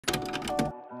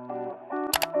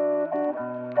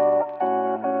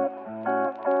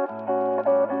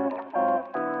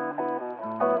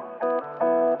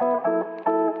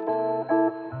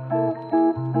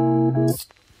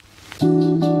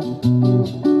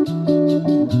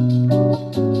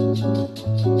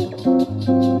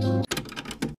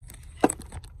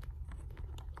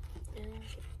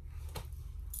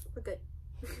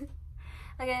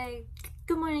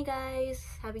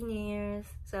Happy New Year's.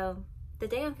 So the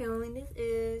day I'm filming this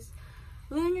is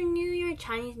Lunar New Year,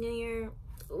 Chinese New Year,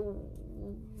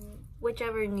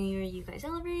 whichever New Year you guys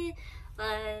celebrate.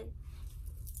 But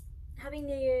Happy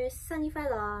New Year, Sunny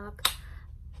Lock.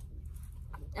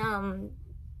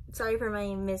 Sorry for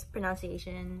my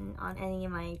mispronunciation on any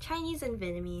of my Chinese and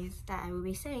Vietnamese that I will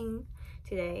be saying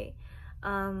today. So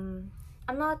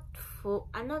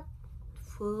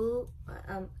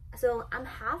I'm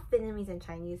half Vietnamese and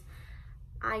Chinese.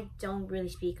 I don't really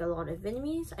speak a lot of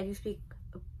Vietnamese. I do speak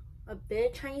a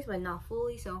bit of Chinese, but not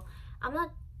fully. So I'm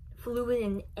not fluent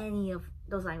in any of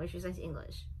those languages besides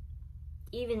English.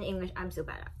 Even English, I'm so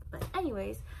bad at. But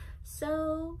anyways,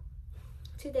 so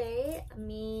today,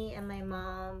 me and my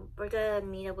mom, we're gonna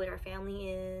meet up with our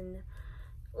family in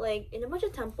a bunch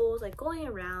of temples, like going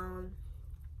around,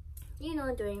 you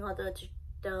know, doing all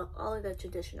of the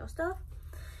traditional stuff.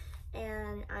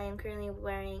 And I am currently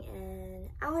wearing an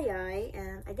aliyai,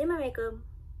 and I did my makeup.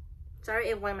 Sorry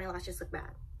if one of my lashes look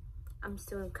bad. I'm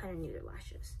still kind of new to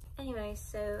lashes. Anyway,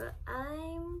 so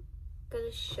I'm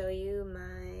gonna show you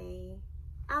my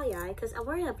aliyai because I'm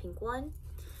wearing a pink one,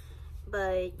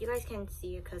 but you guys can't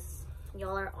see it because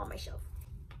y'all are on my shelf.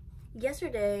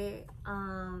 Yesterday,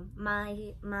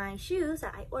 my shoes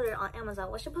that I ordered on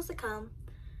Amazon was supposed to come,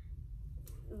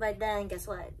 but then guess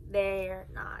what? They're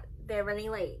not. They're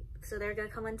running late. So they're gonna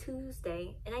come on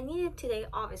Tuesday, and I need it today,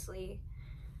 obviously.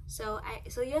 So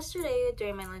yesterday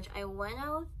during my lunch, I went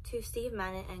out to Steve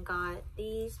Madden and got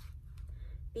these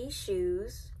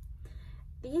shoes.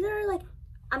 These are like,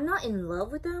 I'm not in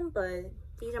love with them, but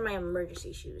these are my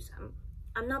emergency shoes.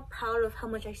 I'm not proud of how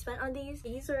much I spent on these.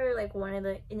 These are like one of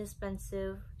the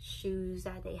inexpensive shoes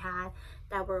that they had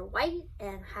that were white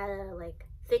and had a like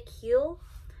thick heel,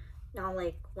 not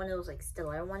like one of those like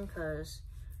stiletto one, because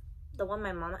the one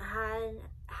my mom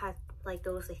had like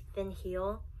those like thin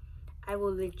heel. I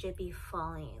would legit be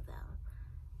falling in them.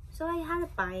 So I had to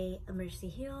buy emergency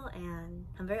heel, and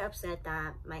I'm very upset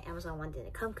that my Amazon one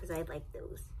didn't come because I like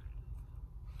those.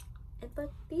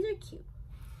 But these are cute.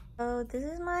 So this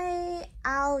is my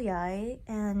aliyai,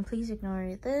 and please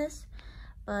ignore this,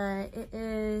 but it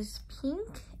is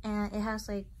pink and it has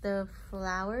like the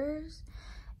flowers.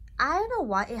 I don't know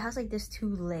why it has like this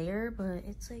 2-layer, but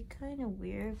it's like kind of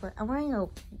weird. But I'm wearing a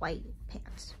white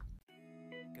pants.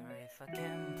 Girl, if I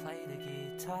can play the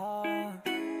guitar,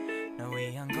 널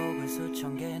위한 곡을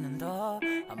수천 개는 더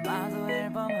아마도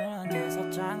앨범을 한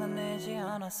 6장은 내지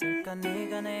않았을까.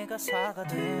 네가 내 가사가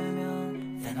되면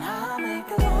Then I'll make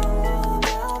a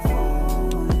lullaby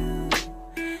for you.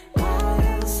 While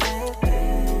you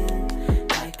sleeping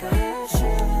like a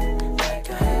Haitian, like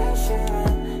a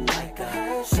Haitian, like a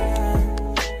Haitian.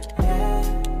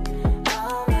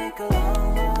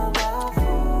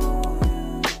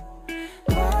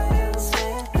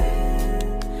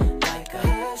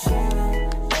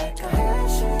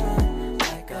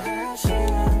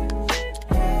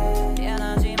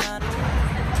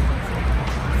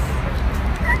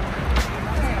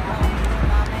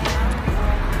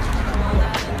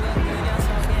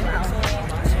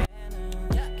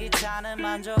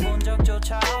 만져본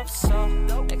적조차 없어.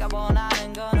 내가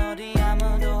원하는 건 어디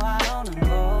아무도 안 오는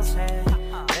곳에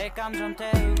내 감정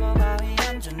태우고 바위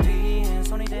앉은 뒤에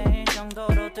손이 대일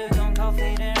정도로 뜨거운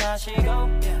커피를 마시고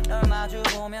널 마주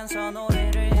보면서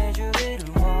노래를 해주기를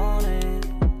원해.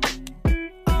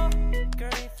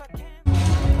 Girl, if I can.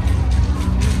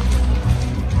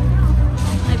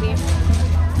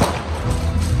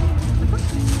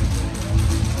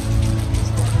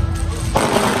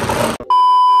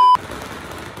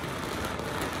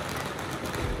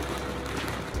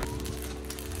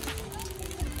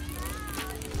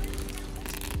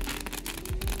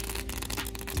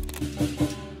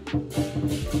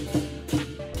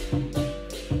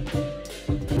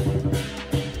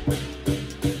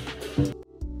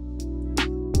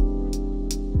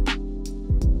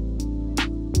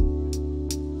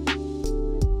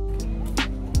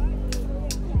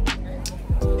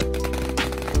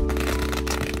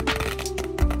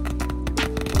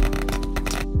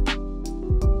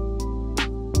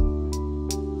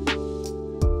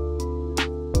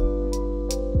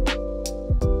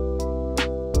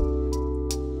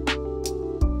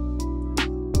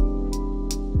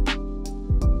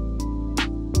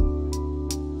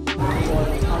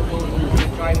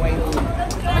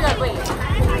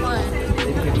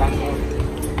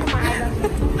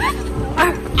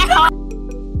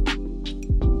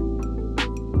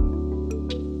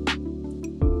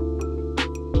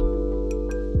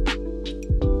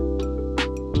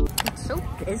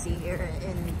 Busy here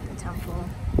in the temple.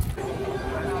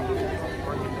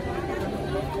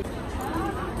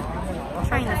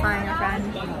 trying to find a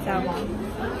friend. So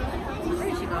where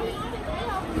did she go?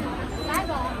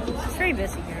 It's very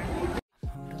busy here.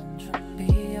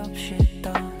 준비 없이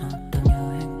떠났던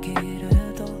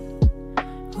여행길에도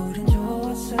우린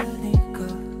좋았으니까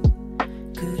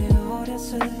그래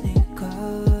어렸으니까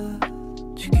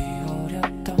지기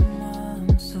어렸던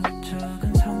마음속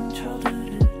작은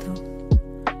상처들도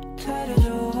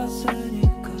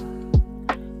데려줘왔으니까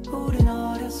우린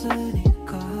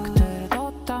어렸으니까 그때를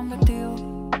또 담배 띄워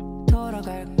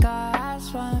돌아갈까 I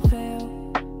just wanna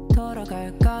feel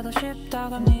돌아갈까 더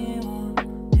쉽다가 미워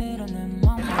이런 내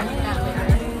맘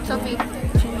Sophie.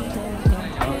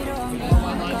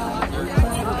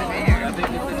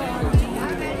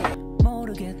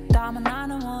 모르겠다만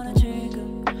나는 원해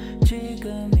지금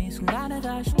이 순간에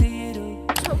다시 뒤로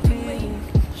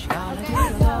시간을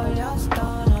뒤로 돌려서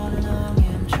떠나는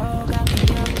너의 초가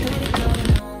기억들이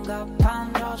그린 뭔가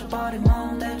판져져버린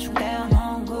몸 대충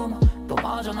떼어놓은 구멍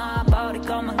뿜어져나 버릴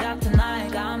것만 같은 나의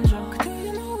감정 그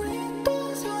뒤에 뭐가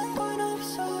있던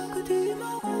상관없어 그 뒤에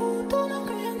뭐도 난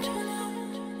괜찮아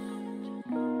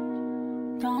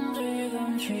넌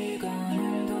지금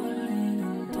시간을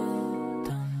돌리는 또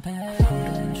담배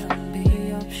오랜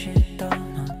준비 없이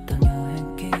떠났던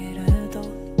여행길에도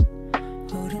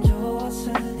우린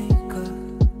좋았으니까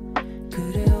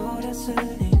그래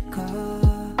어렸으니까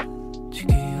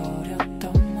지기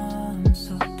어렸던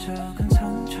마음속 작은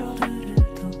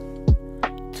상처들도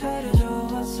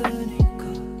데려줘왔으니까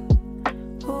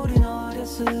우린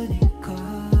어렸으니까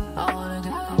I wanna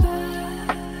go back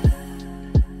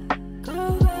Go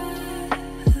back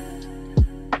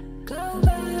Go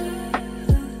back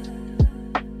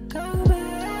Go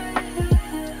back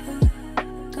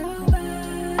Go back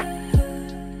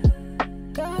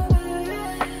Go back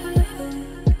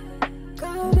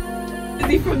Go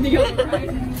back From the other right.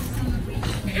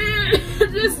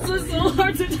 This is so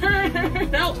hard to turn.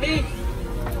 Help me.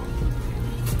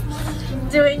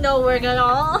 Doing no work at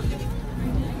all.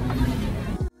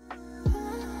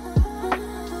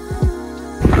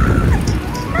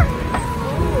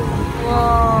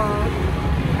 Whoa.